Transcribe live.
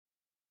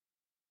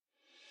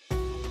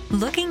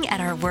Looking at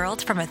our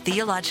world from a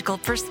theological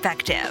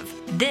perspective.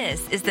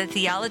 This is the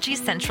Theology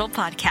Central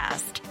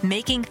Podcast,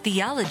 making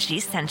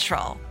theology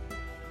central.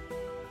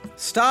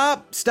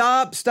 Stop.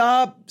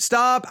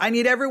 I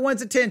need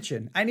everyone's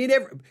attention.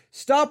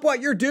 Stop what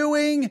you're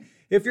doing.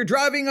 If you're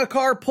driving a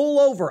car, pull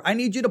over. I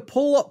need you to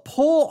pull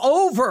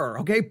over.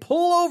 Okay,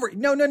 pull over.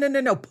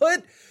 No.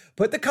 Put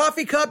the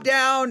coffee cup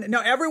down.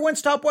 No, everyone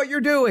stop what you're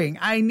doing.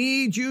 I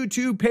need you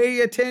to pay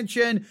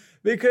attention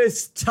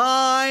because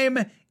time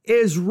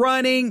is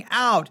running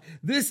out.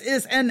 This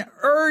is an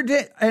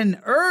urgent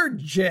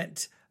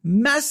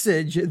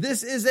message.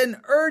 This is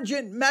an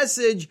urgent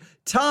message.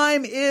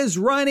 Time is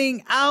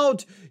running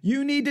out.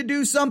 You need to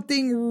do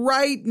something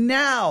right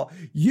now.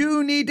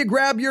 You need to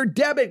grab your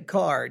debit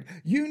card.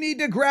 You need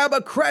to grab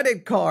a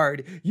credit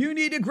card. You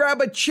need to grab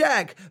a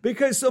check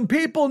because some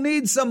people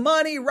need some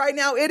money right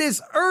now. It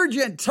is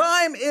urgent.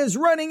 Time is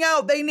running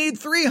out. They need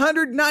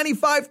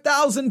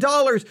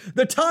 $395,000.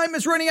 The time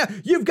is running out.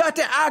 You've got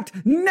to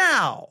act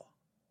now.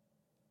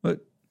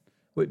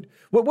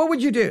 What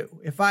would you do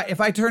if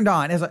I turned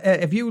on,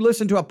 if you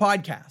listened to a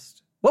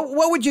podcast?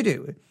 What would you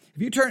do?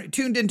 If you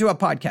tuned into a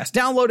podcast,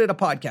 downloaded a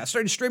podcast,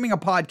 started streaming a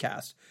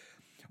podcast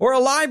or a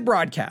live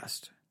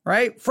broadcast,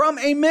 right? From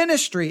a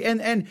ministry.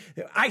 And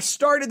I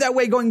started that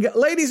way going,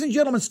 ladies and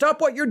gentlemen, stop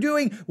what you're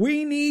doing.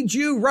 We need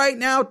you right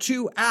now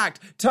to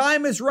act.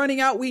 Time is running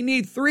out. We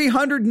need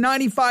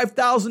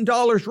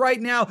 $395,000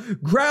 right now.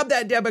 Grab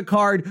that debit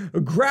card,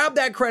 grab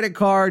that credit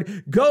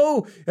card,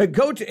 go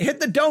to hit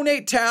the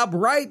donate tab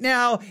right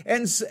now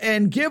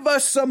and give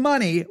us some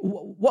money.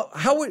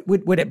 How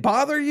would it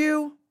bother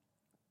you?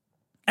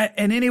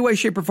 In any way,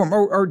 shape, or form,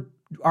 or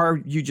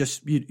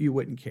you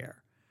wouldn't care?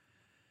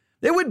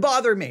 It would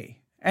bother me,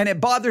 and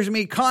it bothers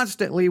me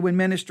constantly when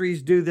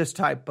ministries do this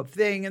type of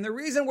thing. And the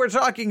reason we're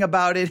talking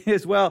about it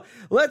is, well,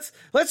 let's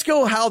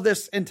go how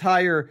this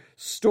entire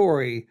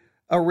story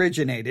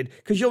originated,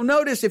 because you'll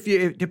notice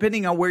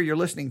depending on where you're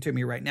listening to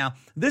me right now,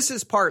 this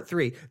is part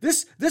 3.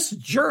 This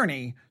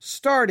journey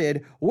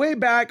started way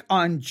back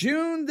on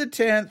June the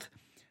 10th,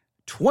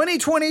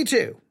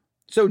 2022.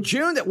 So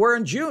we're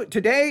in June.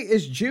 Today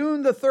is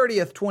June the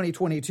 30th,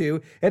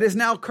 2022. It is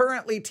now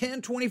currently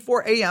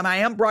 10:24 a.m. I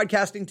am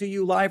broadcasting to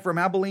you live from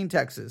Abilene,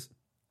 Texas.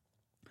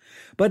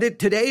 But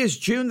today is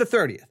June the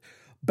 30th.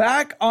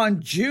 Back on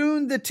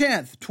June the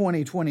 10th,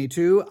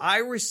 2022, I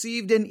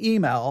received an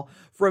email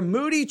from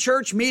Moody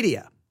Church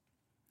Media.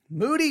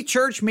 Moody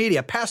Church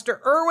Media,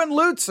 Pastor Erwin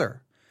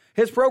Lutzer.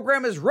 His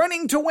program is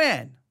Running to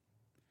Win.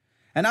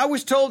 And I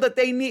was told that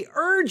they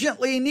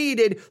urgently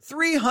needed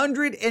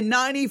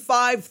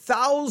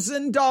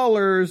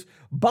 $395,000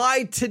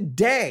 by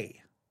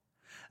today.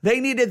 They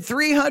needed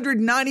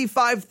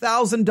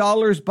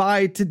 $395,000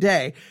 by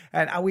today.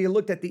 And we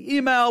looked at the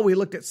email. We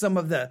looked at some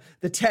of the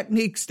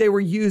techniques they were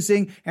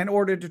using in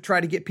order to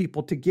try to get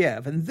people to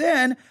give. And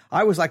then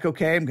I was like,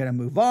 okay, I'm going to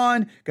move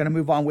on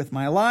with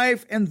my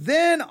life. And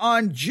then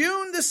on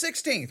June the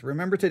 16th,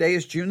 remember today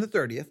is June the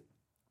 30th.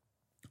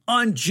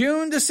 On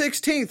June the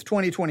 16th,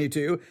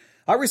 2022,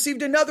 I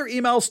received another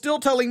email still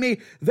telling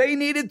me they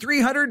needed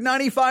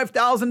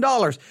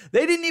 $395,000.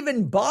 They didn't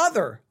even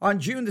bother on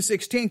June the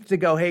 16th to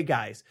go, hey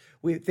guys,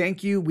 we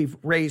thank you. We've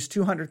raised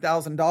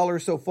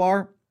 $200,000 so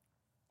far.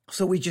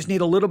 So we just need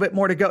a little bit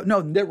more to go.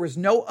 No, there was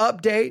no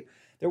update.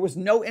 There was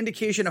no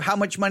indication of how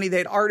much money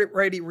they'd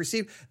already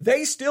received.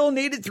 They still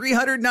needed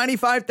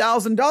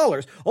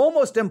 $395,000,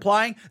 almost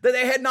implying that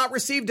they had not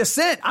received a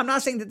cent. I'm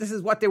not saying that this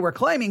is what they were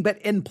claiming,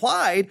 but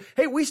implied,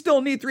 hey, we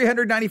still need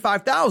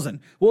 $395,000.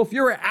 Well, if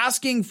you're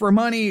asking for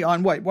money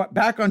on what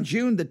back on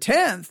June the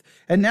 10th,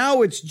 and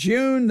now it's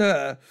June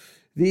the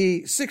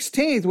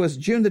 16th, was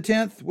June the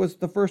 10th was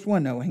the first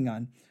one? No, hang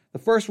on. The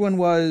first one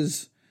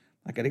was,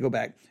 I got to go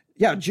back.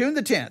 Yeah, June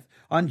the 10th.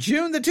 On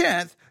June the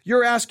 10th,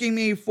 you're asking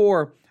me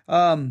for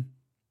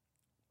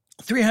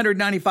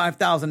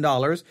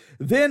 $395,000.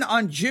 Then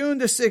on June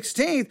the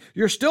 16th,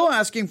 you're still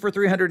asking for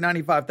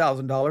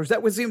 $395,000.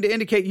 That would seem to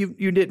indicate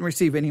you didn't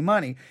receive any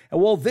money.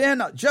 Well,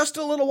 then just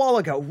a little while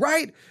ago,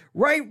 right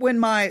when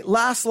my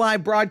last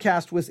live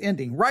broadcast was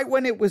ending, right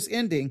when it was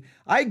ending,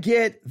 I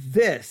get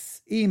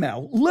this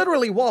email.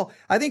 Literally, well,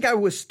 I think I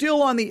was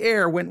still on the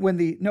air when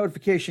the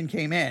notification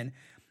came in.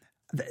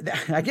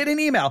 I get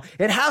an email.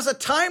 It has a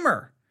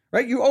timer.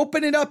 Right? You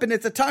open it up and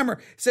it's a timer.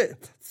 It said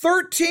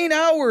 13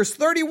 hours,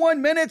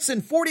 31 minutes,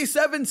 and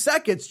 47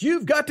 seconds.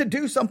 You've got to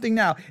do something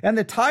now. And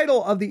the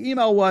title of the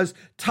email was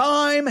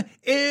 "Time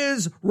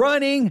is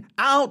Running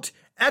Out!"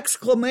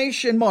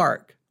 Exclamation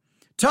mark.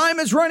 Time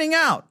is running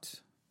out.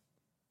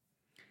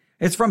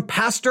 It's from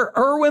Pastor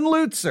Erwin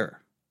Lutzer,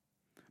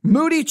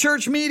 Moody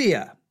Church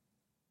Media.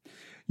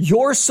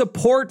 Your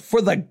support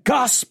for the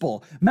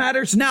gospel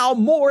matters now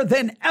more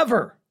than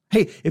ever.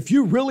 Hey, if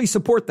you really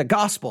support the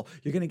gospel,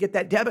 you're going to get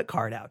that debit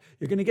card out.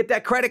 You're going to get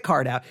that credit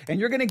card out,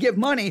 and you're going to give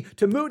money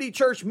to Moody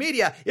Church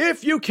Media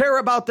if you care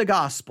about the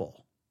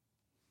gospel.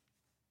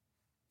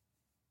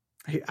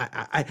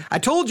 I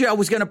told you I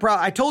was going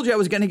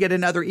to get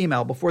another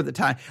email before the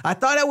time. I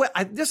thought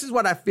this is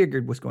what I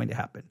figured was going to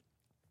happen.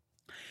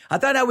 I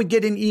thought I would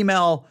get an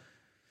email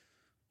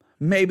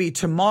maybe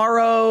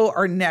tomorrow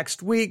or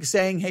next week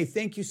saying, hey,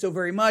 thank you so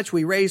very much.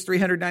 We raised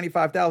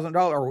 $395,000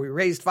 or we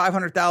raised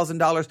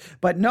 $500,000.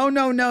 But no.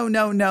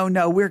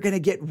 We're going to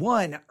get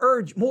one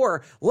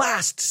more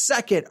last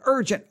second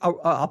urgent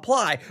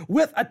apply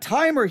with a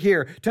timer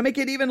here to make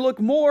it even look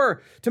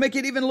more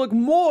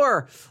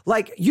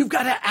like you've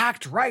got to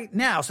act right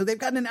now. So they've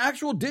got an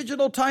actual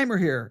digital timer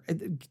here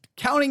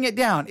counting it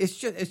down. It's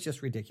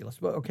just ridiculous.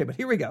 But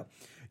here we go.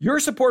 Your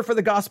support for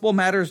the gospel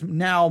matters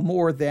now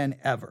more than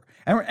ever.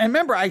 And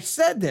remember, I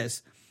said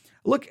this.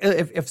 Look,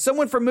 if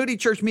someone from Moody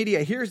Church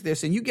Media hears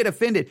this and you get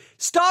offended,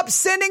 stop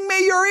sending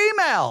me your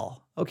email.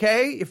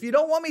 Okay? If you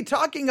don't want me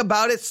talking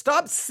about it,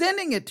 stop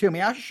sending it to me.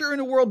 I sure in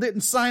the world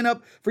didn't sign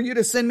up for you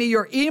to send me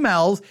your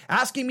emails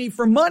asking me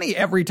for money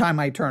every time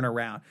I turn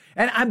around.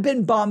 And I've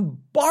been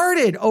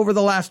bombarded over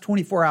the last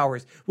 24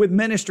 hours with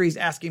ministries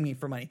asking me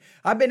for money.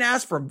 I've been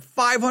asked for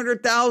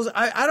 $500,000.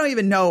 I don't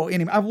even know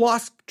anymore. I've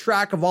lost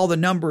track of all the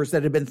numbers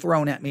that have been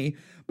thrown at me.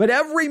 But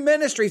every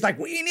ministry is like,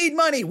 we need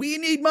money. We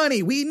need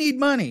money. We need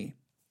money.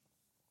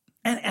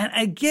 And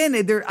again,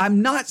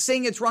 I'm not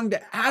saying it's wrong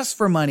to ask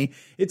for money.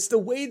 It's the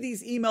way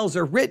these emails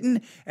are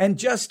written and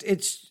there's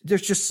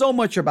just so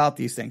much about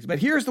these things. But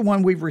here's the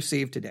one we've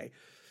received today.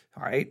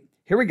 All right,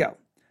 here we go.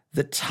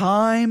 The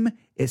time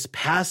is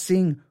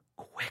passing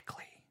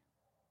quickly.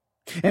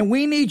 And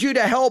we need you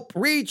to help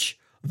reach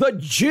the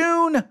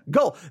June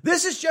goal.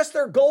 This is just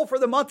their goal for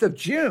the month of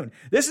June.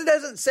 This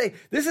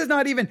is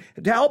not even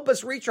to help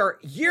us reach our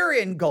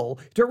year-end goal,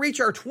 to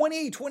reach our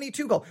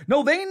 2022 goal.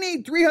 No, they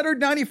need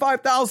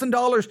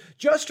 $395,000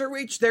 just to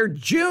reach their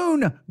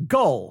June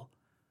goal.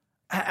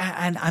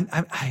 And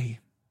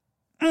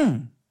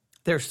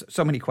there's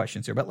so many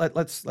questions here, but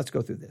let's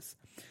go through this.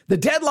 The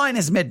deadline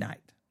is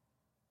midnight.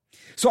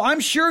 So I'm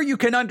sure you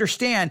can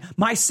understand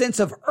my sense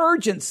of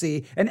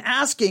urgency in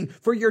asking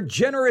for your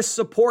generous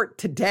support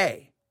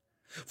today.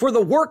 For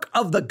the work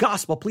of the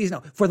gospel, please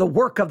note, for the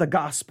work of the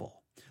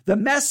gospel. The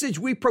message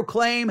we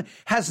proclaim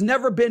has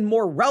never been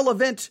more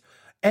relevant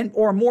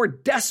or more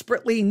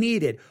desperately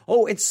needed.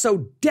 Oh, it's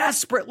so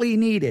desperately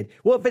needed.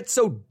 Well, if it's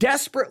so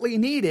desperately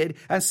needed,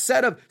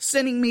 instead of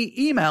sending me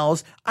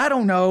emails, I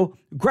don't know,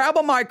 grab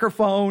a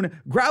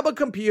microphone, grab a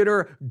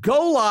computer,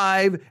 go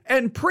live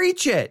and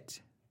preach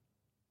it.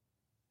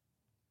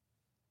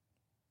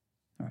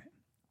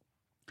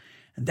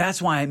 And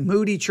that's why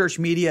Moody Church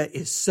Media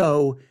is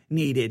so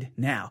needed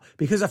now,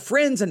 because of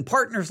friends and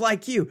partners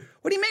like you.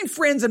 What do you mean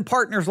friends and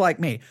partners like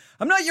me?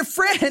 I'm not your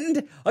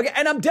friend, okay,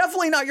 and I'm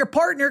definitely not your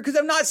partner because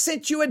I've not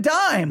sent you a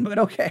dime, but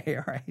okay,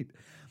 all right.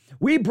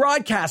 We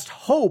broadcast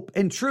hope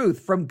and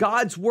truth from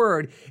God's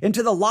word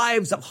into the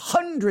lives of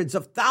hundreds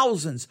of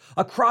thousands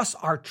across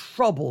our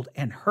troubled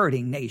and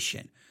hurting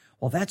nation.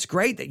 Well, that's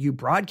great that you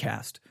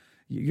broadcast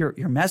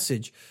your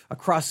message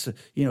across,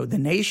 the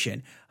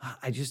nation.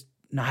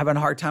 I'm having a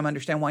hard time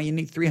understanding why you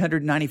need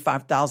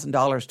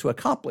 $395,000 to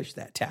accomplish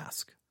that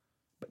task.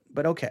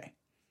 But okay,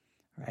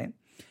 right?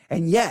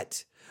 And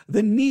yet,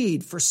 the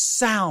need for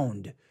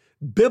sound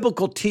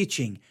biblical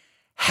teaching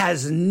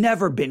has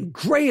never been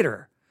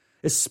greater,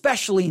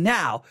 especially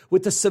now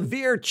with the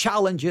severe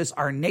challenges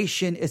our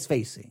nation is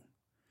facing.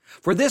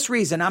 For this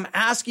reason, I'm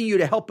asking you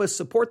to help us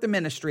support the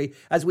ministry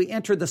as we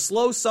enter the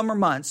slow summer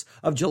months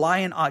of July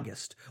and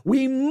August.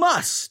 We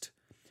must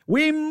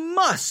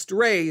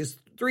raise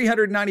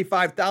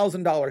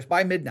 $395,000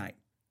 by midnight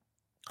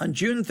on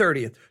June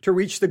 30th to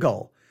reach the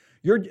goal.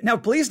 Now,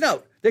 please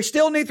note, they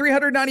still need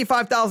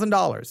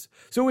 $395,000.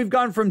 So we've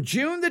gone from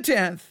June the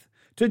 10th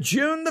to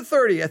June the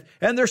 30th,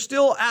 and they're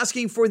still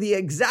asking for the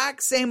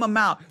exact same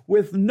amount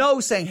with no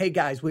saying, hey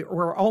guys,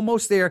 we're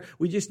almost there.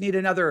 We just need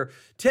another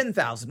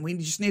 10,000. We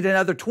just need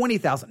another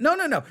 20,000.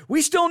 No.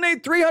 We still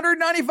need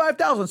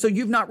 $395,000. So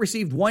you've not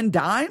received one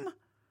dime?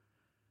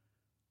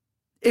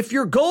 If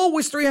your goal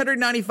was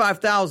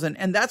 $395,000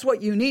 and that's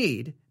what you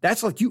need,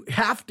 that's what you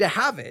have to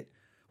have it,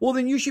 well,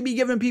 then you should be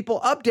giving people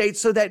updates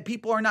so that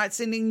people are not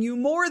sending you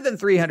more than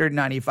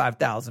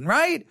 $395,000,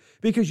 right?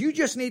 Because you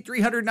just need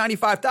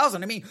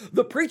 $395,000. I mean,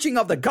 the preaching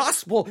of the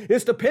gospel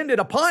is dependent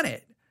upon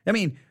it. I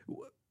mean,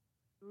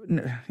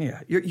 yeah,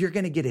 you're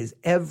going to get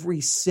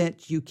every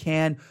cent you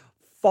can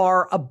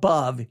far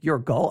above your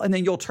goal, and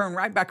then you'll turn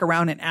right back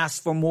around and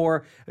ask for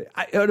more.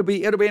 It'll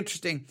be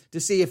interesting to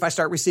see if I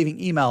start receiving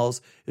emails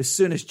as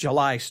soon as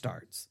July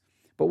starts,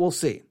 but we'll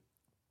see.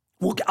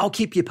 I'll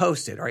keep you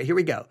posted. All right, here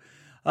we go.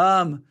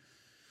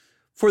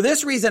 For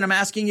this reason, I'm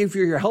asking you for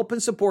your help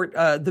and support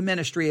the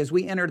ministry as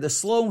we enter the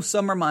slow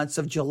summer months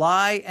of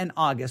July and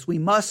August. We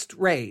must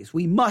raise,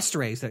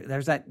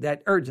 there's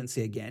that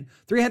urgency again,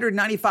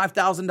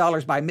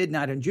 $395,000 by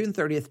midnight on June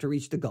 30th to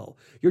reach the goal.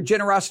 Your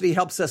generosity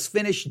helps us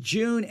finish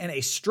June in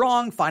a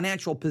strong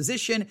financial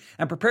position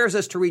and prepares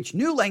us to reach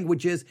new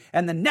languages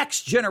and the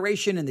next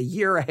generation in the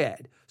year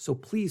ahead. So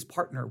please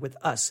partner with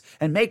us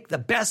and make the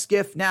best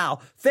gift now.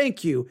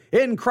 Thank you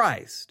in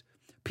Christ.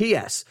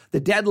 P.S. The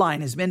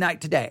deadline is midnight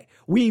today.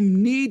 We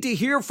need to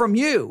hear from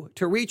you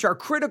to reach our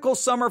critical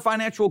summer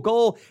financial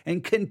goal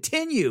and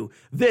continue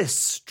this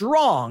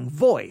strong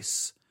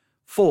voice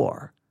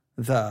for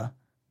the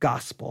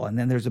gospel. And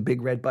then there's a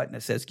big red button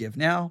that says give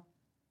now.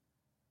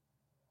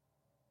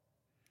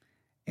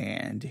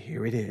 And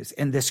here it is.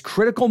 In this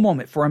critical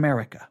moment for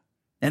America,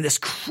 the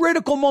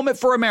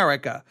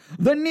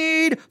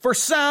need for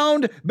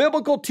sound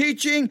biblical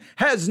teaching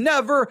has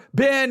never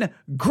been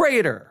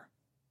greater.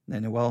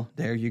 And well,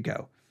 there you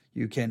go.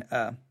 You can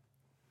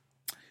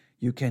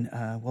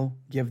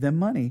give them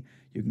money.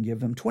 You can give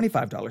them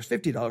 $25,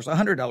 $50,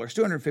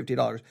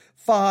 $100,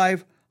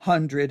 $250,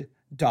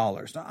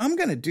 $500. Now, I'm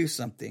going to do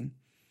something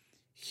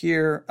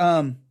here.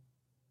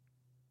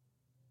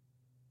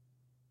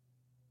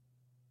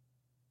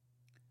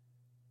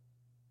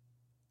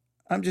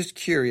 I'm just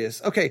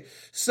curious. Okay,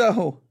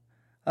 so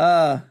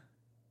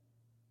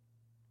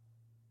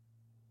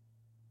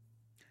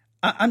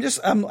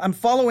I'm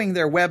following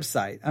their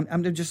website.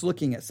 I'm just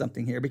looking at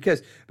something here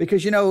because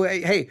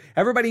hey,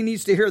 everybody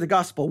needs to hear the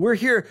gospel. We're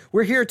here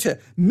to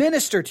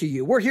minister to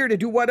you. We're here to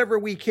do whatever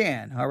we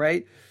can. All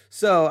right.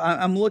 So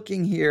I'm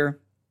looking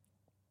here.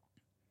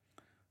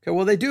 Okay.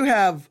 Well, they do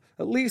have,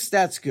 at least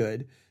that's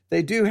good.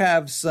 They do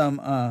have some,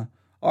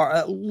 or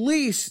at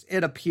least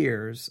it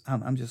appears.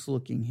 I'm just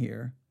looking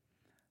here.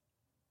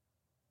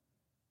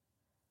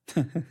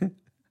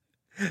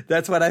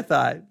 That's what I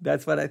thought.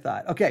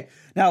 Okay.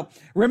 Now,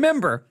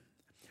 remember,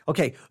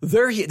 they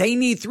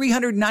need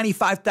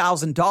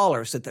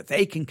 $395,000 so that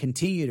they can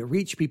continue to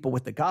reach people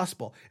with the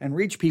gospel and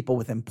reach people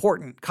with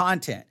important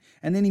content.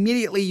 And then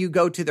immediately you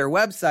go to their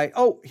website.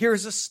 Oh,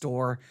 here's a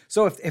store.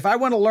 So if I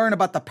want to learn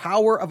about the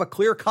power of a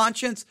clear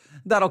conscience,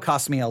 that'll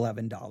cost me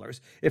 $11.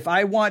 If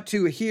I want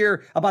to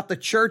hear about the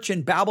church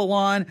in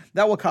Babylon,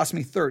 that will cost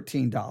me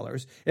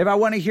 $13. If I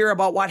want to hear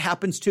about what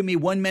happens to me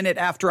 1 minute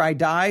after I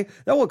die,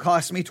 that will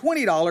cost me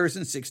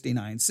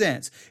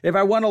 $20.69. If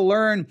I want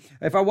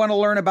to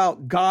learn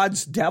about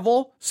God's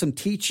devil, some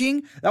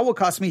teaching, that will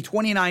cost me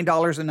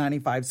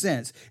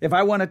 $29.95. If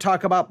I want to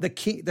talk about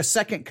the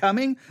second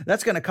coming,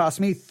 that's going to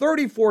cost me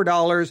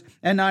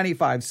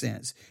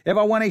 $34.95. If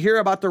I want to hear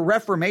about the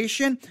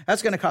Reformation,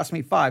 that's going to cost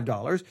me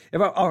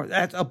 $5.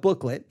 That's a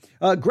booklet.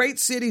 Great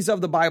Cities of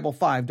the Bible,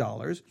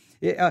 $5.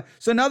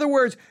 So in other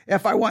words,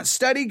 if I want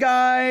study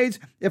guides,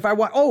 if I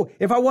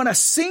want a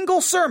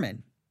single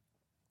sermon,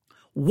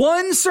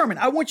 one sermon,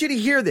 I want you to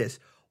hear this.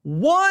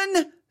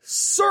 One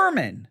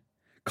sermon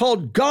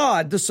called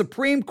God, the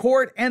Supreme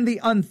Court, and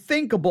the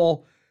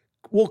Unthinkable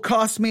will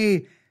cost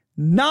me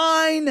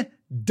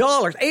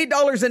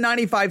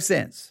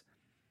 $8.95.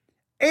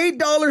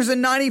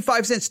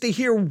 $8.95 to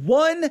hear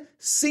one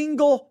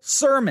single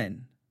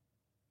sermon.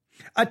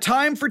 A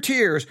Time for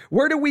Tears.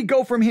 Where do we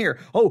go from here?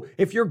 Oh,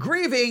 if you're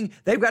grieving,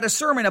 they've got a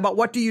sermon about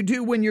what do you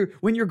do when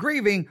you're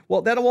grieving.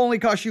 Well, that'll only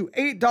cost you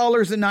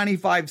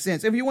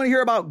 $8.95. If you want to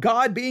hear about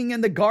God being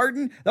in the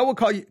garden, that will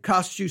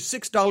cost you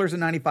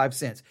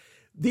 $6.95.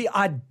 The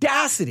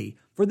audacity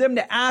for them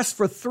to ask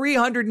for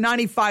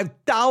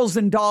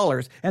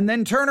 $395,000 and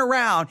then turn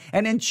around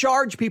and then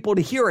charge people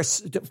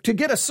to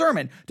get a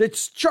sermon, to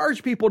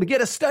charge people to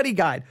get a study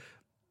guide.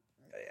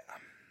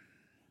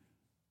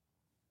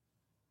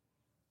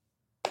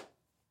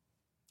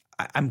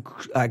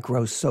 I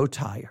grow so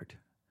tired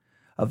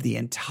of the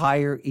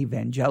entire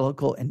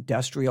evangelical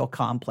industrial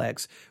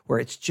complex where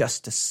it's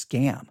just a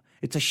scam.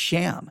 It's a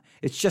sham.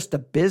 It's just a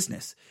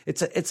business.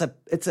 It's a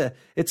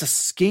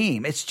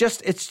scheme. It's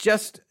just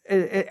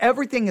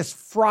everything is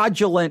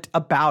fraudulent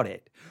about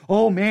it.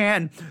 Oh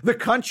man, the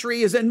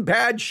country is in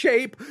bad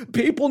shape.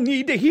 People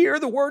need to hear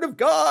the word of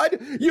God.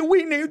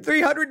 We need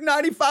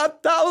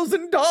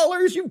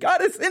 $395,000. You've got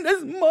to send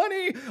us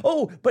money.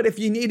 Oh, but if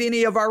you need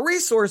any of our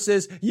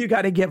resources, you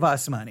got to give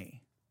us money.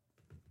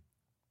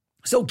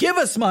 So give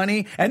us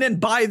money and then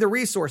buy the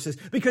resources,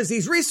 because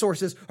these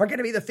resources are going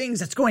to be the things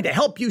that's going to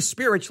help you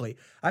spiritually.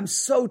 I'm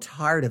so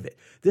tired of it.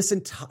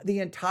 The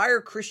entire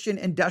Christian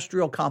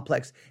industrial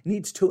complex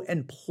needs to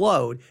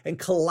implode and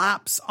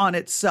collapse on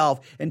itself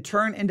and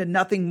turn into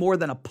nothing more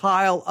than a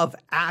pile of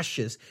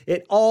ashes.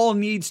 It all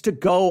needs to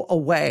go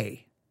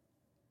away.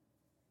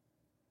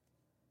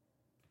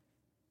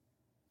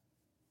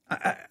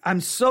 I'm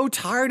so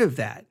tired of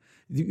that.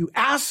 You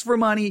ask for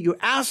money,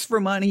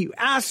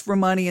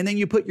 and then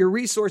you put your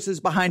resources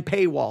behind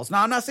paywalls.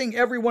 Now, I'm not saying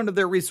every one of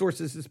their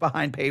resources is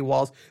behind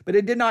paywalls, but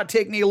it did not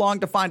take me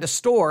long to find a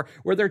store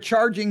where they're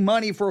charging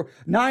money for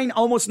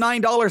almost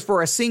 $9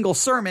 for a single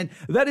sermon.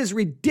 That is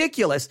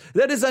ridiculous.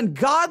 That is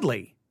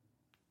ungodly.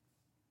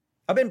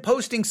 I've been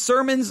posting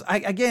sermons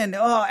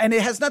and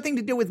it has nothing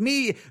to do with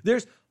me.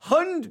 There's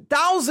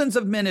thousands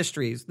of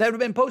ministries that have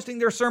been posting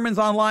their sermons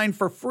online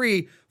for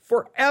free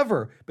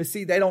forever. But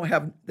see, they don't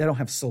have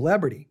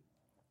celebrity.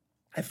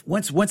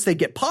 Once they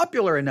get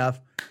popular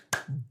enough,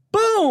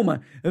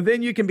 boom,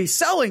 then you can be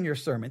selling your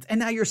sermons.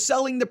 And now you're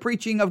selling the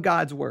preaching of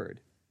God's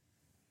word.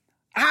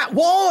 At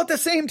the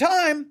same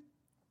time,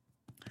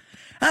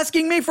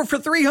 asking me for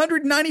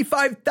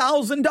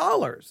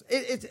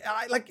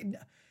 $395,000.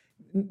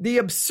 The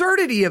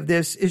absurdity of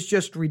this is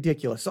just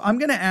ridiculous. So I'm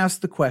going to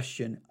ask the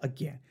question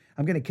again.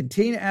 I'm going to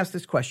continue to ask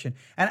this question.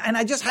 And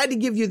I just had to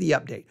give you the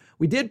update.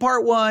 We did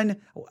part 1.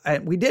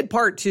 We did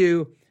part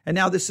 2. And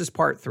now this is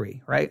part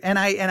 3, right? And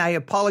I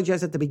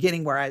apologize at the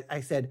beginning where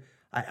I said,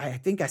 I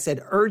think I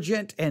said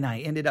urgent and I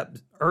ended up,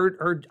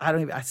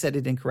 I said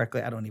it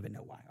incorrectly. I don't even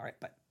know why. All right.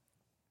 But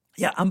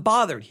yeah, I'm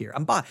bothered here.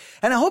 I'm bothered.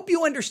 And I hope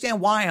you understand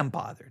why I'm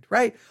bothered,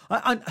 right?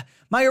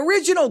 My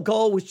original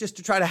goal was just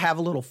to try to have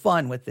a little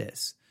fun with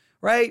this,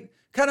 right?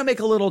 Kind of make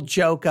a little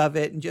joke of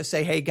it and just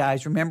say, hey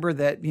guys, remember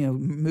that,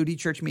 Moody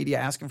Church Media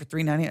asking for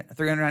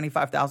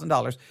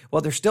 $395,000.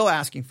 Well, they're still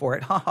asking for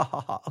it. Ha ha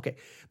ha ha. Okay.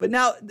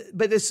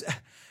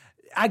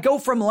 I go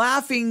from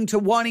laughing to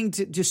wanting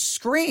to just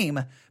scream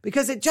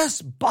because it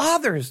just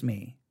bothers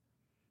me.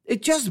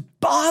 It just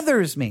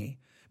bothers me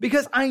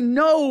because I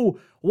know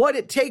what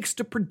it takes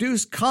to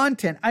produce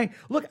content. I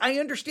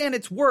understand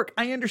it's work.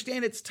 I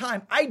understand it's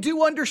time. I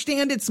do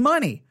understand it's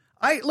money.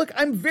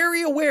 I'm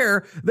very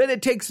aware that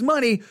it takes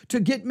money to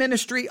get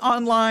ministry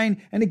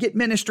online and to get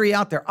ministry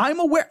out there. I'm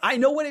aware. I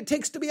know what it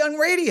takes to be on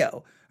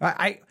radio.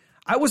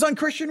 I was on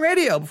Christian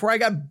radio before I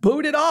got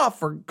booted off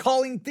for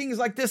calling things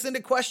like this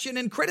into question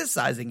and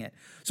criticizing it.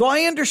 So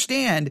I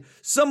understand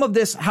some of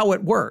this, how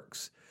it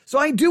works. So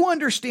I do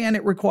understand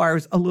it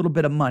requires a little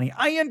bit of money.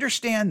 I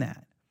understand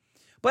that.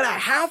 But I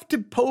have to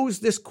pose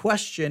this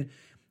question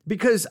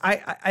because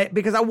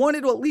I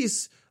wanted to at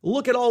least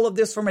look at all of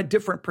this from a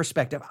different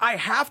perspective. I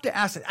have to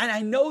ask it. And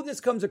I know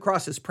this comes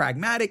across as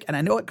pragmatic and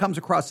I know it comes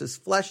across as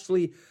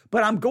fleshly,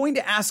 but I'm going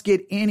to ask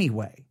it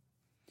anyway.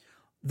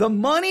 The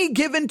money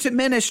given to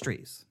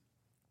ministries.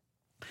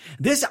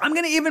 I'm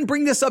going to even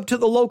bring this up to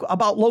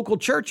about local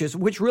churches,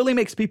 which really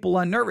makes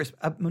people nervous,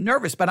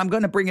 but I'm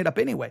going to bring it up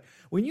anyway.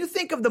 When you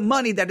think of the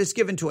money that is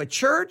given to a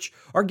church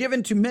or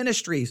given to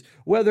ministries,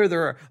 whether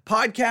they're a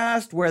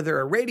podcast, whether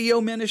they're a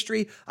radio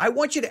ministry, I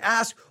want you to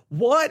ask,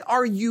 what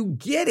are you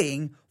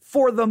getting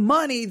for the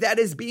money that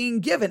is being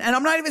given? And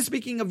I'm not even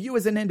speaking of you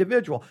as an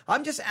individual.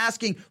 I'm just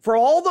asking for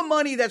all the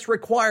money that's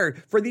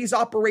required for these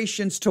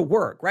operations to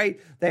work, right?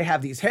 They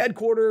have these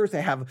headquarters,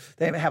 they have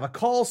a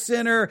call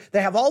center,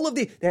 they have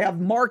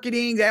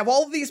marketing, they have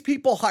all of these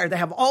people hired, they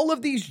have all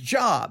of these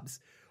jobs.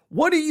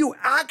 What are you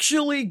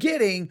actually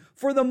getting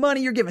for the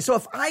money you're giving? So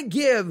if I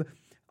give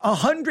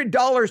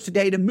 $100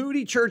 today to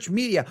Moody Church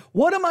Media,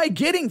 what am I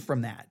getting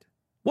from that?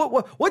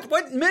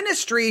 What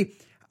ministry?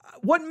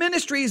 What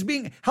ministry is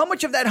how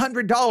much of that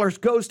 $100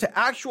 goes to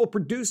actual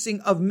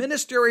producing of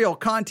ministerial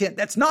content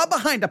that's not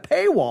behind a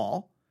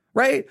paywall,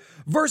 right?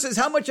 Versus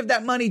how much of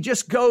that money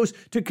just goes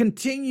to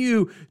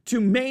continue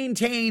to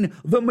maintain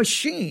the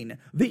machine,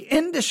 the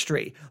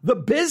industry, the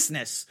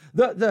business,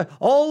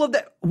 all of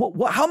that.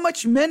 How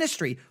much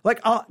ministry?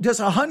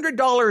 Does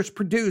 $100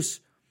 produce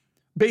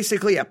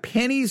basically a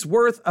penny's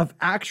worth of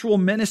actual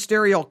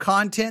ministerial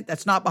content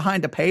that's not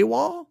behind a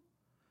paywall?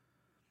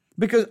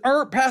 Because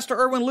Pastor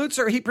Erwin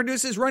Lutzer, he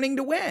produces Running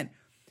to Win.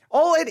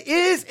 All it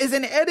is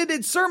an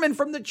edited sermon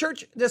from the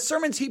church, the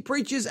sermons he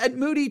preaches at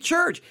Moody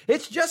Church.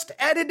 It's just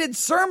edited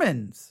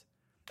sermons.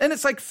 And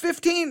it's like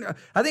 15,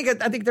 I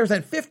think there's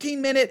a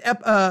 15-minute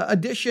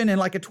edition and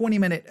like a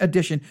 20-minute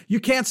edition you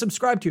can't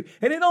subscribe to.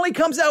 And it only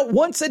comes out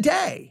once a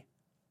day.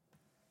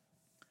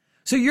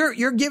 So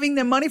you're giving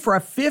them money for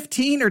a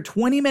 15 or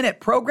 20-minute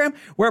program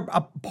where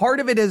a part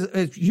of it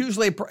is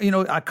usually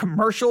a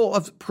commercial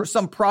of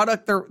some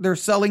product they're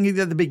selling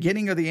either the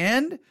beginning or the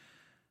end.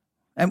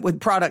 And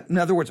with product, in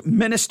other words,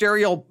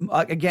 ministerial,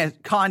 again,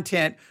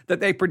 content that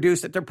they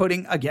produce that they're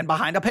putting, again,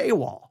 behind a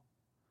paywall.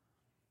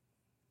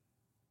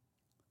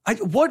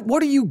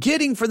 What are you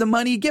getting for the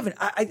money given?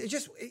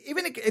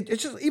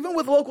 Even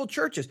with local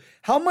churches,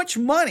 how much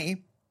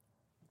money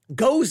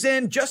goes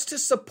in just to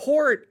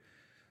support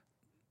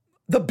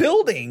the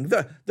building,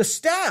 the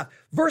staff,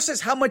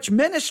 versus how much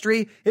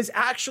ministry is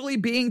actually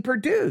being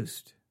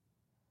produced?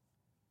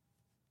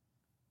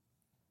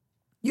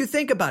 You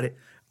think about it.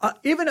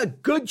 Even a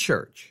good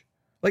church,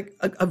 like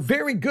a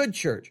very good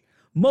church,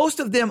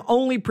 most of them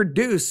only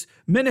produce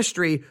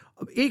ministry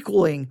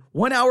equaling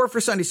 1 hour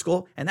for Sunday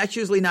school, and that's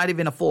usually not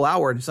even a full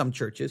hour in some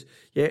churches.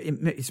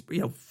 It's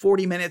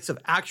 40 minutes of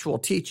actual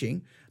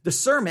teaching. The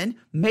sermon,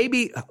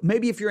 maybe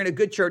if you're in a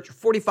good church,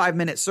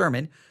 45-minute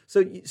sermon.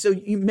 So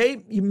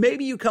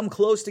maybe you come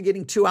close to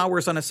getting 2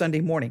 hours on a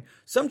Sunday morning.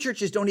 Some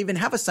churches don't even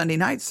have a Sunday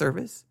night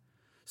service.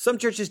 Some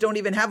churches don't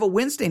even have a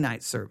Wednesday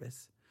night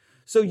service.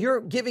 So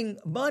you're giving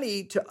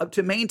money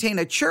to maintain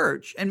a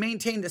church and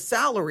maintain the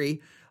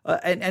salary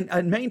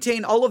and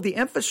maintain all of the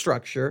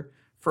infrastructure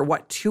for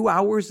 2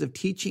 hours of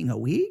teaching a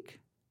week?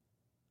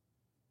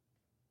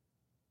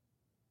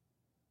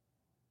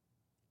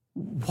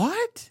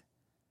 What?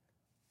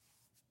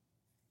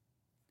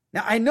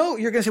 Now, I know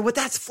you're going to say, well,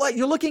 that's flat.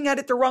 You're looking at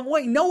it the wrong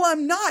way. No,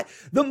 I'm not.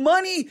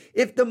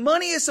 If the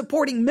money is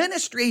supporting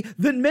ministry,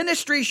 then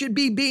ministry should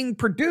be being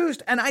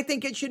produced. And I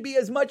think it should be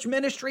as much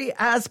ministry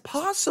as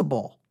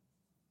possible.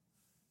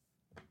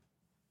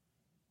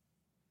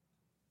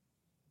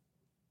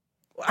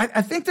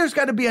 I think there's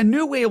got to be a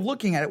new way of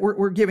looking at it.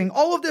 We're giving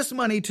all of this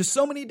money to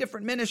so many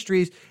different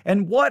ministries,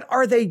 and what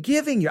are they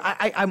giving you?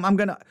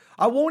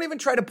 I won't even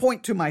try to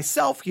point to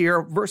myself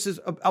here versus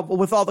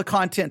with all the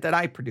content that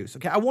I produce.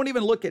 Okay, I won't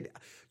even look at.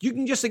 You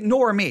can just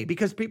ignore me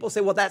because people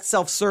say, well, that's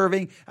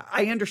self-serving.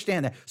 I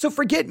understand that. So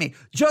forget me.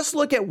 Just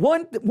look at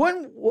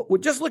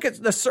just look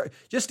at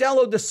just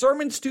download the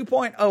Sermons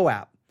 2.0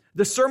 app.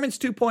 The Sermons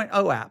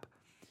 2.0 app.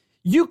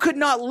 You could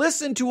not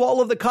listen to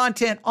all of the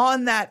content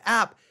on that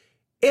app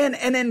in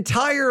an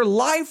entire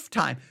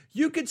lifetime.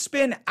 You could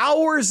spend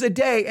hours a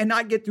day and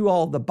not get through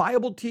all the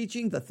Bible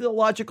teaching, the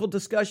theological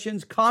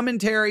discussions,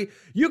 commentary.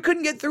 You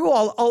couldn't get through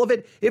all of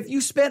it if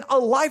you spent a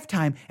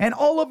lifetime, and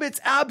all of it's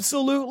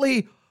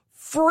absolutely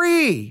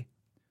free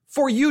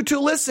for you to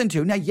listen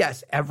to. Now,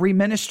 yes, every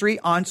ministry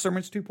on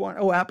Sermons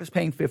 2.0 app is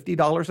paying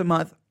 $50 a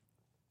month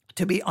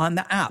to be on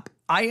the app.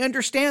 I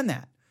understand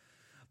that.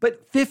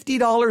 But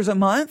 $50 a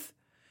month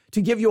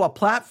to give you a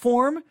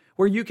platform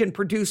where you can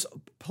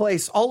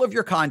place all of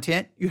your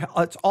content.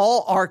 It's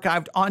all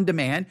archived on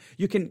demand.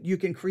 You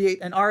can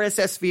create an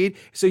RSS feed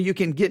so you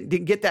can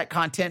get that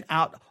content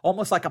out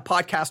almost like a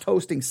podcast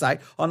hosting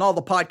site on all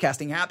the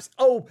podcasting apps.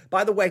 Oh,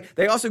 by the way,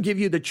 they also give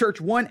you the Church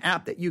One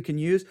app that you can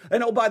use.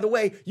 And oh, by the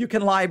way, you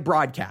can live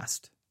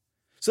broadcast.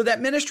 So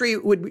that ministry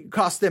would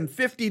cost them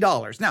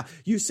 $50. Now,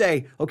 you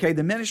say, okay,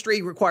 the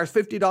ministry requires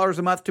 $50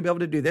 a month to be able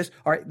to do this.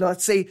 All right,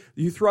 let's say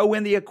you throw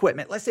in the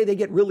equipment. Let's say they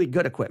get really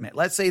good equipment.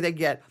 Let's say they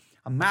get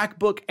a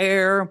MacBook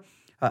Air,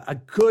 a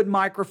good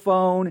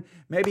microphone,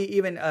 maybe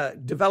even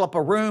develop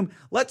a room.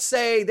 Let's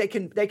say they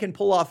can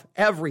pull off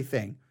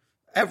everything.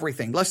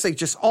 Let's say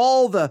just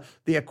all the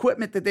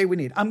equipment that they would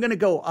need. I'm going to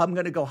go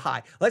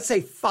high. Let's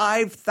say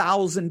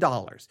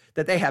 $5,000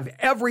 that they have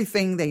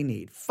everything they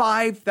need.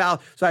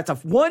 $5,000. So that's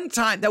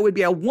that would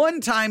be a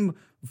one-time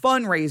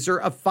fundraiser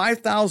of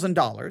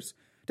 $5,000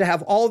 to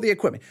have all the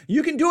equipment.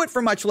 You can do it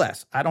for much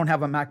less. I don't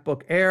have a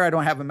MacBook Air. I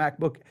don't have a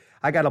MacBook.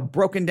 I got a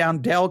broken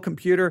down Dell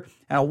computer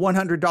and a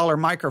 $100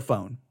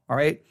 microphone. All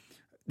right.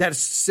 That's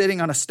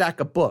sitting on a stack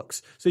of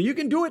books. So you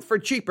can do it for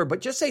cheaper,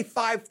 but just say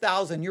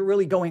 $5,000. You're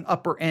really going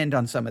upper end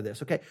on some of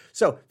this. Okay.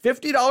 So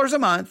 $50 a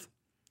month,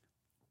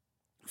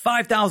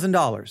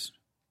 $5,000.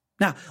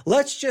 Now,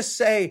 let's just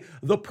say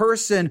the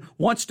person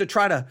wants to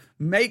try to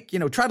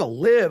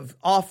live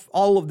off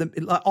all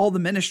the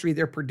ministry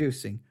they're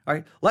producing. All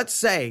right. Let's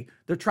say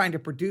they're trying to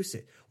produce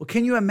it. Well,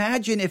 can you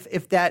imagine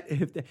if that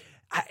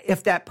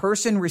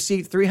person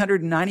received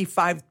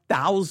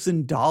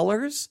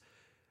 $395,000?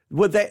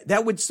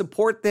 That would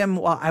support them,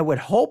 well, I would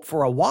hope,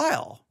 for a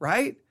while,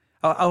 right?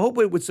 I hope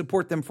it would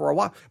support them for a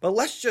while. But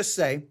let's just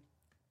say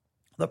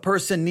the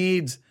person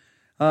needs,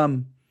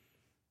 let's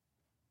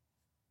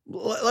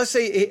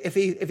say if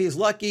he's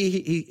lucky,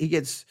 he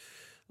gets,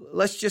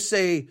 let's just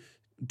say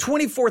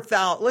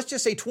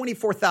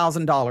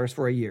 $24,000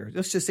 for a year.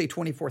 Let's just say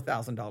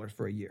 $24,000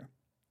 for a year.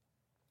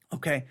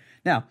 Okay.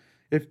 Now,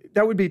 if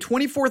that would be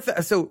 24,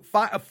 so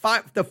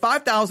the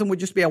 5,000 would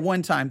just be a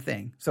one-time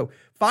thing. So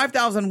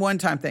 5,000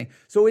 one-time thing.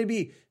 So it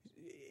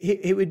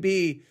would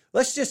be,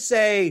 let's just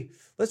say,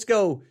 let's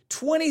go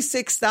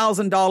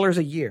 $26,000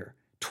 a year.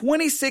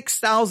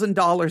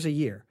 $26,000 a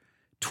year.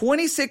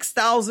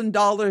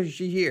 $26,000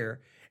 a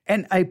year.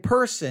 And a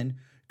person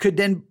could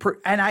then,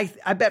 and I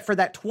bet for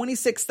that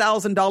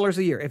 $26,000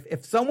 a year,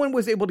 if someone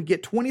was able to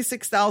get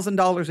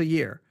 $26,000 a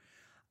year,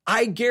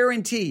 I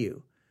guarantee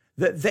you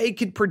that they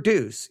could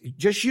produce,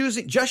 just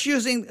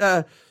using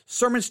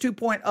Sermons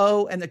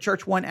 2.0 and the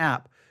Church One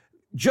app,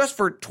 just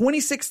for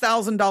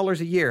 $26,000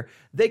 a year,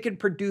 they could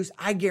produce,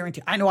 I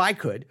guarantee, I know I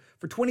could,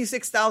 for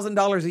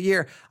 $26,000 a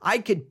year, I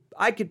could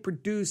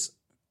produce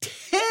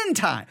 10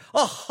 times,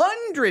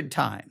 100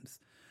 times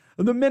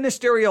the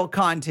ministerial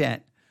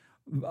content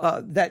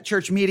that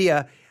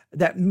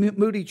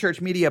Moody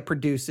Church Media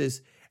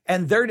produces.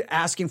 And they're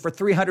asking for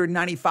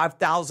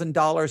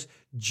 $395,000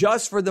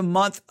 just for the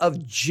month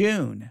of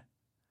June.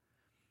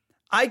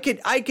 I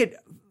could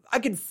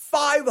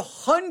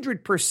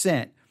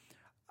 500%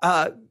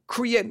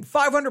 create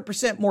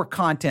 500% more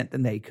content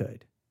than they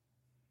could.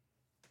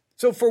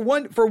 So for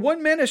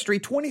one ministry,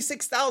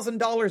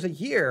 $26,000 a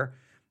year,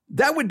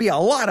 that would be a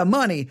lot of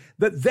money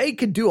that they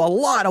could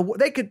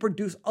they could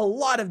produce a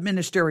lot of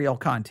ministerial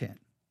content.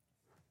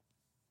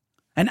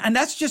 And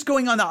that's just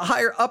going on the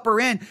higher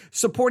upper end,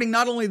 supporting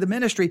not only the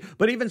ministry,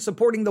 but even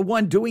supporting the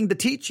one doing the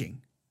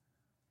teaching.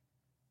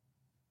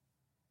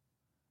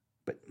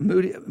 But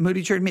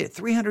Moody Church Media,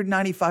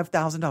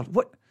 $395,000.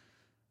 What?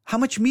 How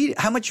much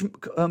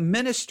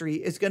ministry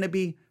is going to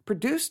be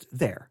produced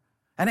there?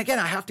 And again,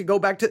 I have to go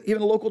back to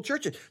even the local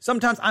churches.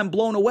 Sometimes I'm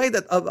blown away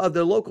of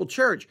the local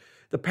church.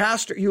 The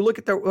pastor, you look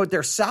at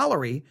their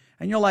salary,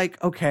 and you're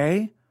like,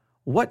 okay,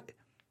 what?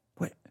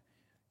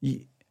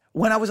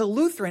 When I was a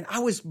Lutheran, I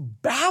was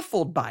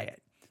baffled by it.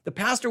 The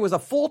pastor was a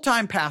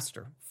full-time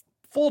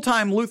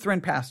Lutheran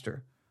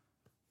pastor.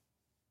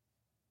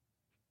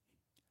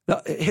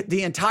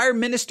 The entire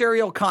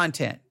ministerial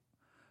content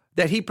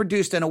that he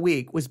produced in a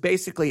week was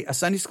basically a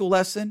Sunday school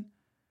lesson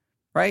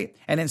right?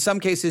 And in some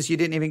cases, you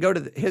didn't even go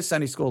to his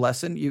Sunday school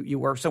lesson. You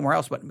were somewhere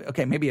else, but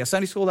okay, maybe a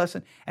Sunday school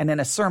lesson and then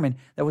a sermon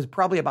that was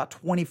probably about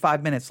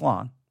 25 minutes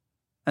long.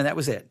 And that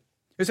was it.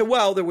 You said,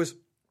 well, there was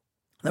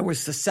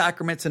the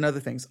sacraments and other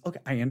things. Okay,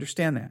 I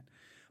understand that.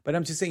 But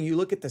I'm just saying, you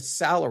look at the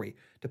salary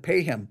to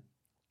pay him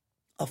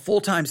a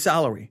full-time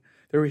salary.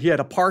 He had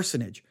a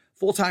parsonage,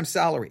 full-time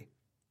salary,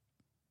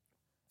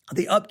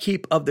 the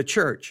upkeep of the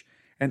church.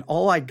 And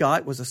all I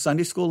got was a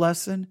Sunday school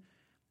lesson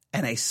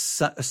and a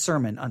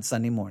sermon on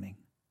Sunday morning.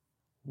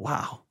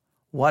 Wow,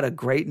 what a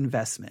great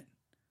investment.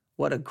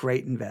 What a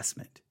great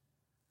investment.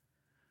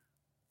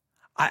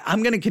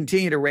 I'm going to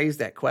continue to raise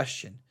that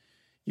question.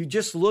 You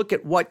just look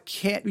at what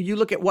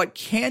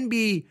can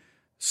be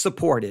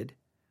supported,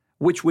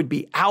 which would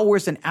be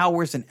hours and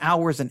hours and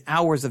hours and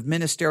hours of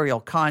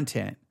ministerial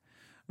content,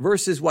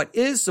 versus what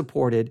is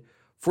supported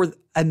for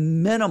a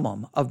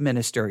minimum of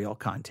ministerial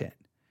content.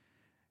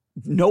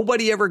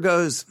 Nobody ever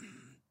goes,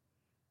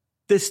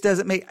 this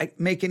doesn't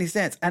make any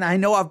sense. And I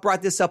know I've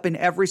brought this up in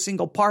every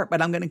single part, but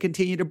I'm going to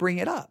continue to bring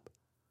it up.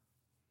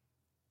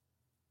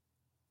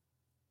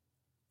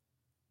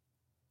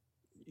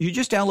 You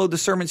just download the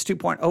Sermons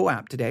 2.0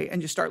 app today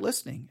and you start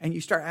listening and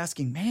you start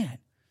asking, man,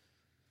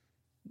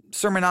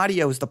 Sermon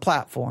Audio is the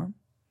platform.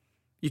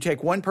 You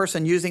take one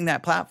person using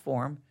that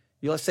platform.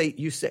 Let's say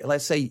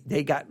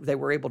they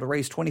were able to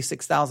raise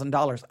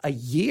 $26,000 a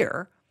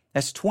year.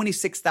 That's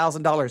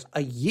 $26,000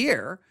 a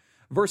year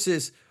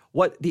versus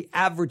what the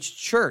average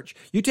church.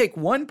 You take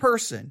one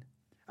person.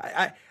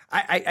 I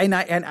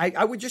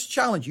would just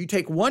challenge you.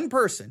 Take one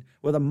person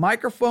with a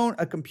microphone,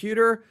 a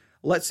computer.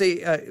 Let's say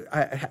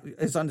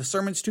it's on the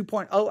Sermons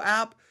 2.0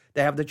 app.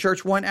 They have the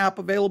Church One app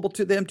available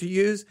to them to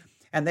use,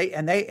 and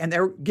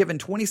they're given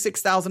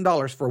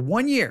 $26,000 for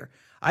 1 year.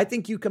 I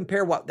think you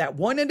compare what that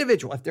one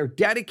individual, if they're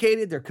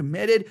dedicated, they're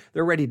committed,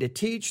 they're ready to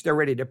teach, they're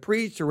ready to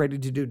preach, they're ready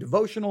to do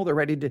devotional,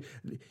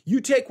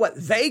 you take what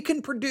they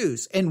can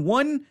produce in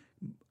one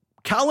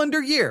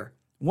calendar year,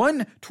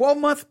 one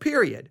 12-month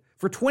period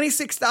for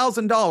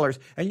 $26,000,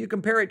 and you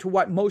compare it to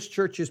what most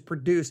churches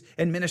produce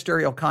in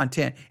ministerial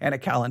content in a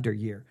calendar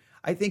year.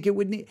 I think it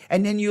would need,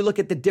 and then you look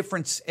at the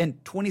difference in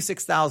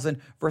 $26,000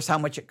 versus how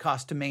much it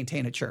costs to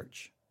maintain a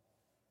church.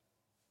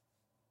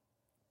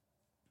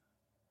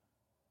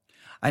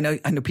 I know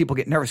people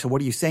get nervous. So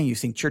what are you saying? You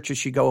think churches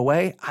should go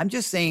away? I'm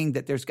just saying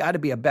that there's got to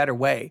be a better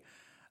way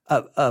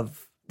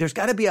there's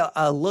got to be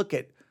a look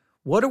at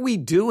what are we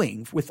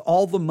doing with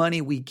all the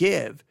money we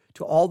give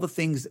to all the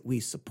things that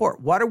we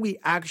support?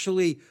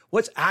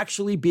 What's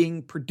actually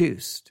being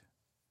produced?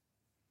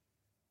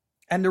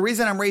 And the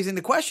reason I'm raising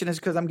the question is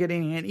because I'm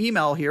getting an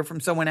email here from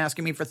someone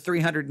asking me for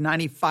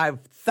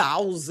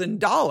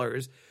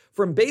 $395,000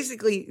 from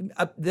basically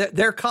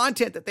their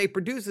content that they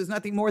produce is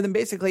nothing more than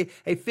basically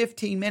a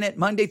 15-minute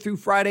Monday through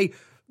Friday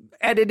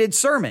edited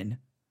sermon.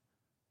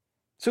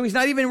 So he's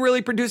not even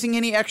really producing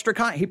any extra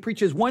content. He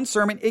preaches one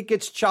sermon. It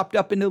gets chopped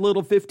up into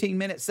little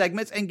 15-minute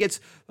segments and gets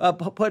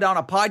put on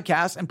a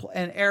podcast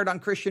and aired on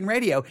Christian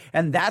radio.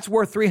 And that's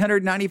worth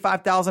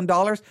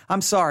 $395,000?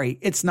 I'm sorry,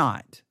 it's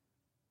not.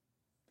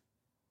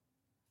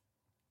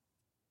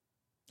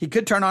 He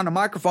could turn on a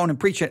microphone and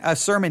preach a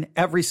sermon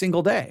every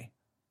single day.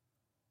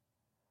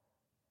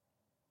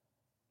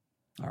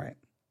 All right,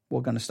 we're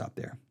going to stop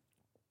there.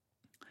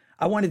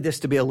 I wanted this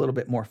to be a little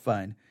bit more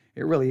fun.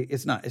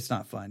 It's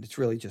not fun. It's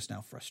really just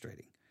now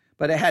frustrating.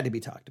 But it had to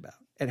be talked about.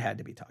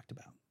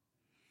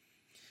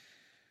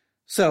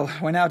 So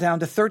we're now down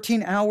to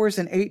 13 hours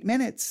and 8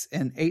 minutes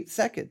and 8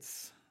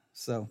 seconds.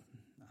 So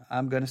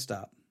I'm going to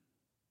stop.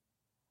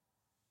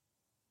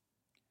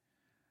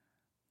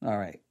 All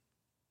right.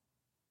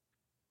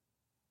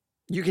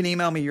 You can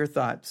email me your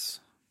thoughts.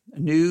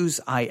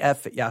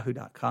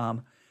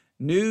 newsif@yahoo.com.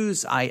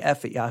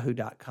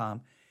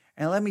 newsif@yahoo.com.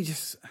 And let me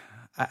just,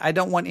 I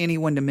don't want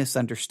anyone to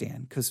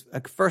misunderstand because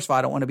first of all,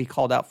 I don't want to be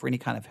called out for any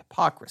kind of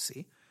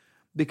hypocrisy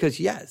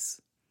because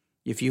yes,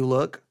 if you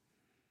look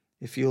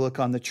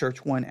on the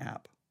Church One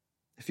app,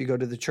 if you go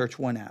to the Church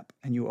One app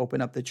and you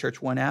open up the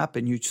Church One app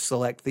and you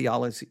select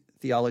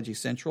Theology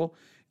Central,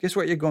 guess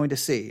what you're going to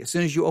see? As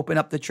soon as you open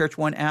up the Church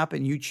One app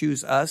and you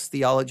choose us,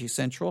 Theology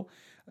Central,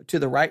 to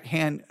the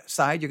right-hand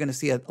side, you're going to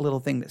see a little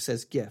thing that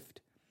says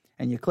gift.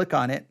 And you click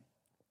on it.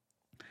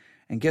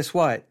 And guess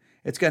what?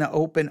 It's going to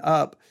open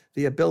up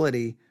the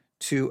ability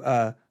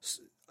to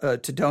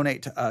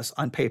donate to us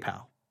on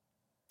PayPal.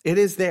 It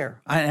is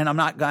there. And I'm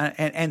not going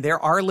to, and there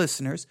are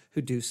listeners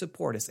who do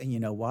support us. And you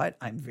know what?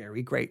 I'm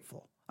very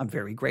grateful.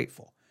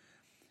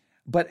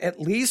 But at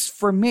least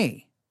for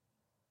me,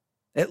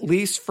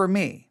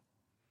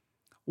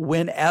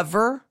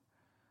 whenever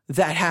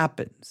that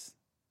happens,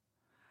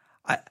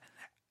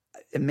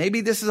 and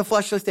maybe this is a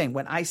fleshly thing.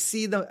 When I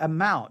see the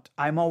amount,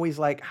 I'm always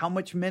like, how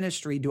much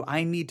ministry do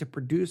I need to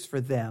produce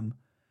for them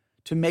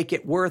to make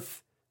it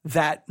worth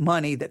that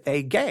money that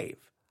they gave?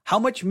 How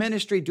much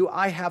ministry do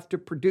I have to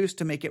produce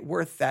to make it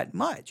worth that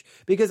much?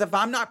 Because if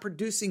I'm not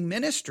producing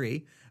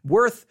ministry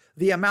worth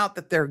the amount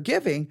that they're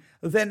giving,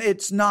 then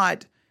it's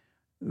not,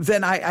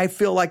 then I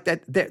feel like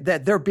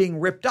that they're being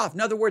ripped off. In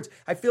other words,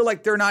 I feel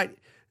like they're not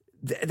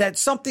that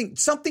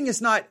something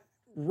is not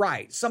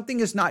right. Something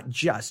is not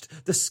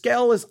just. The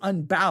scale is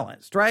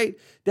unbalanced, right?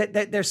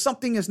 That there's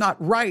something is not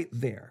right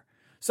there.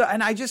 So,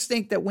 and I just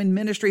think that when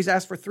ministries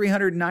ask for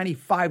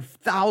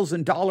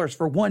 $395,000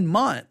 for 1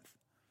 month,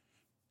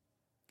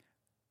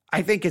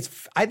 I think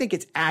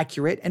it's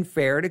accurate and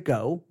fair to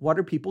go, what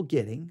are people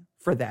getting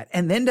for that?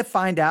 And then to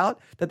find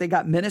out that they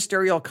got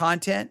ministerial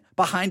content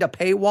behind a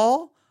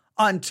paywall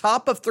on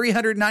top of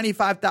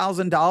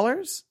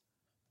 $395,000.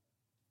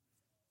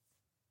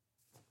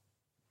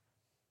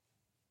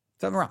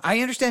 Something wrong.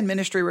 I understand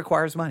ministry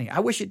requires money. I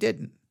wish it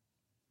didn't.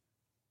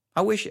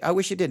 I wish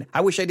it didn't.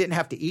 I wish I didn't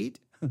have to eat.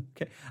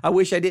 Okay. I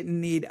wish I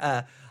didn't need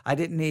a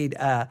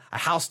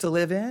house to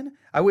live in.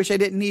 I wish I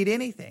didn't need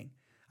anything.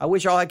 I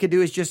wish all I could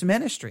do is just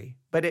ministry,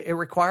 but it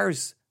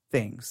requires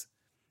things.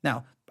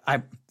 Now,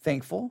 I'm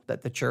thankful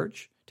that the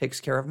church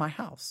takes care of my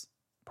house.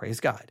 Praise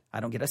God.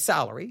 I don't get a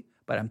salary,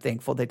 but I'm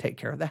thankful they take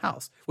care of the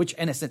house, which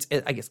in a sense,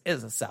 I guess,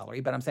 is a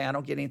salary, but I'm saying I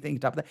don't get anything on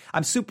top of that.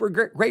 I'm super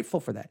grateful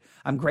for that.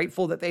 I'm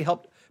grateful that they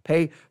helped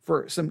pay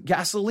for some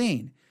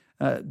gasoline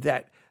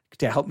to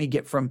help me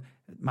get from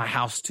my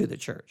house to the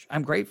church.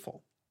 I'm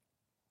grateful.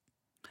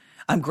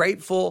 I'm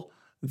grateful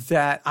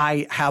that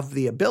I have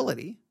the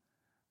ability,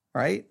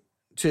 right,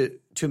 to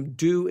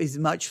do as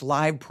much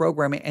live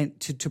programming and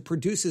to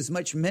produce as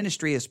much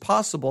ministry as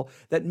possible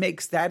that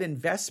makes that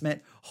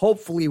investment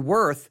hopefully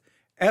worth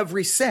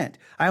every cent.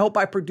 I hope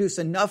I produce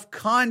enough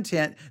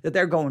content that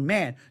they're going,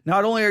 man,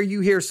 not only are you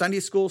here Sunday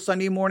school,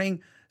 Sunday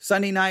morning,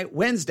 Sunday night,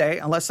 Wednesday,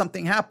 unless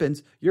something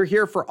happens, you're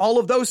here for all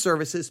of those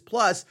services,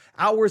 plus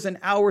hours and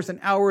hours and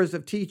hours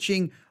of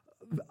teaching.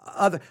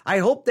 I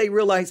hope they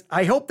realize,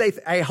 I hope they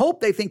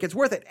think it's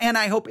worth it. And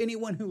I hope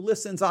anyone who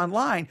listens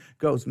online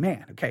goes,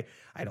 man, okay,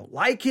 I don't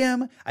like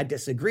him. I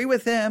disagree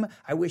with him.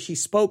 I wish he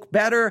spoke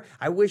better.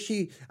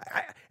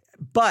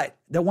 But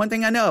the one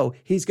thing I know,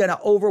 he's going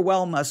to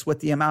overwhelm us with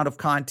the amount of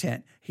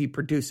content he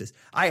produces.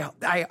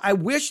 I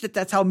wish that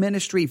that's how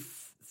ministry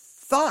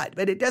thought,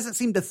 but it doesn't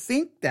seem to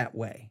think that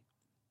way.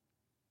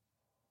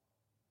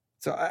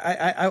 So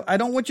I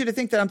don't want you to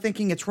think that I'm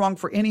thinking it's wrong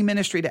for any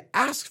ministry to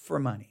ask for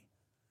money.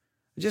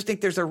 I just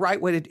think there's a right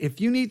way to, if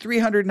you need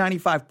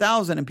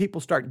 $395,000 and people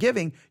start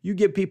giving, you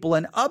give people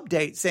an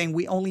update saying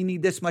we only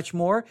need this much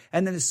more.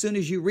 And then as soon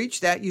as you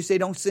reach that, you say,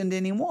 don't send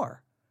any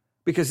more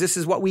because this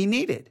is what we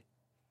needed.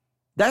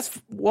 That's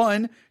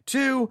one.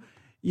 Two,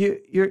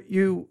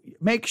 you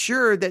make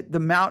sure that the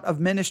amount of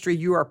ministry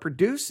you are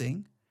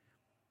producing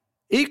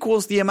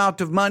equals the amount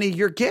of money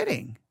you're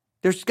getting.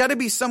 There's got to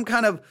be some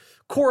kind of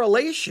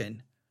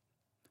correlation.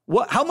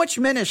 How much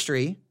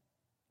ministry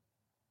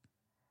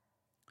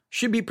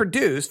should be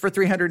produced for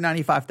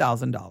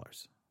 $395,000?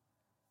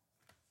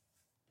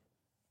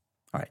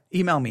 All right.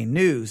 Email me,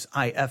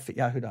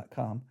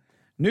 newsif@yahoo.com.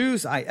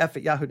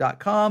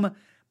 Newsif@yahoo.com.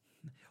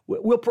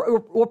 We're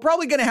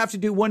probably going to have to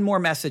do one more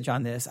message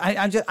on this.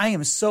 I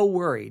am so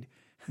worried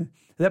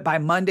that by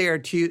Monday or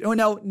Tuesday.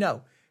 Oh,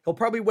 no. He'll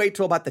probably wait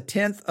till about the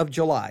 10th of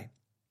July.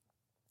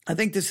 I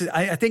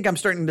think I'm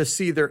starting to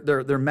see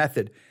their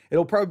method.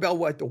 It'll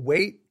probably be to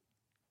wait.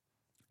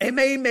 It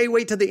may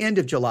wait till the end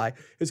of July.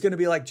 It's going to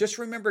be like, just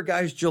remember,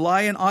 guys,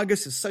 July and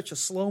August is such a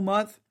slow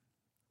month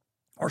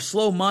or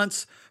slow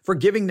months for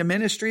giving to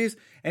ministries,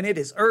 and it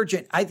is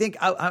urgent. I think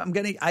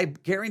I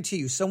guarantee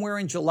you somewhere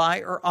in July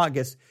or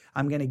August,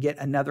 I'm going to get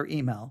another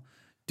email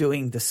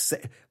doing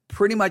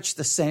pretty much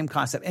the same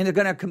concept. And they're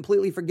going to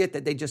completely forget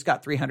that they just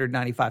got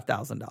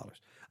 $395,000.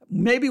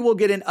 Maybe we'll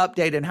get an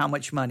update on how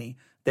much money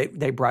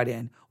they brought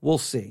in. We'll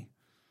see.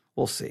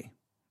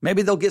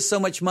 Maybe they'll get so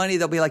much money,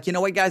 they'll be like, you know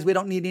what, guys, we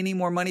don't need any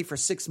more money for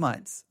 6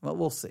 months. Well,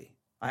 we'll see.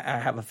 I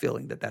have a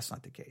feeling that that's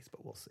not the case,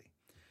 but we'll see.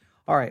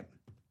 All right,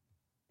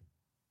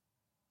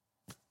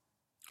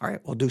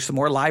 we'll do some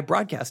more live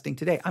broadcasting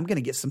today. I'm going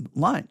to get some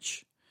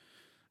lunch.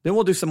 Then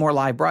we'll do some more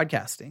live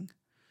broadcasting.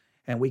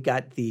 And we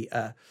got the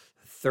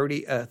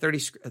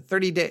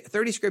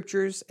 30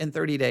 scriptures in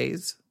 30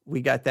 days.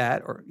 We got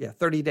that,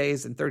 30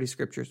 days and 30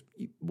 scriptures.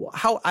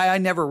 I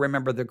never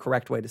remember the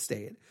correct way to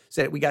say it.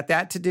 So we got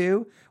that to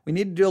do. We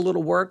need to do a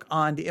little work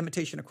on The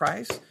Imitation of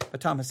Christ by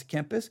Thomas à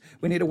Kempis.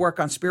 We need to work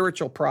on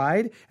spiritual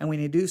pride, and we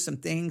need to do some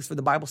things for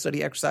the Bible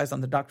study exercise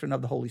on the doctrine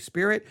of the Holy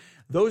Spirit.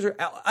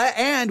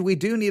 And we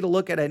do need to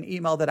look at an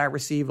email that I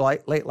received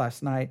late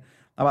last night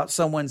about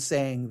someone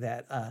saying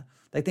that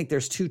they think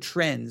there's two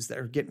trends that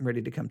are getting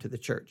ready to come to the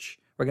church.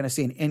 We're going to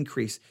see an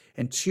increase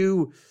in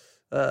two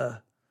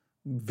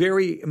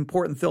very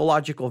important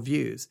theological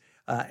views.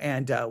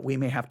 And we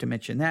may have to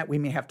mention that. We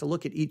may have to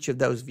look at each of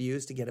those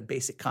views to get a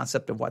basic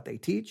concept of what they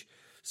teach.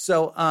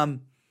 So,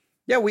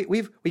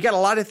 we got a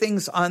lot of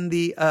things on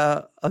the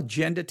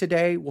agenda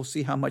today. We'll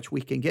see how much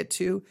we can get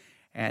to.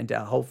 And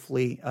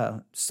hopefully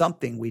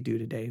something we do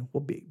today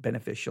will be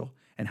beneficial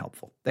and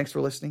helpful. Thanks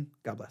for listening.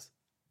 God bless.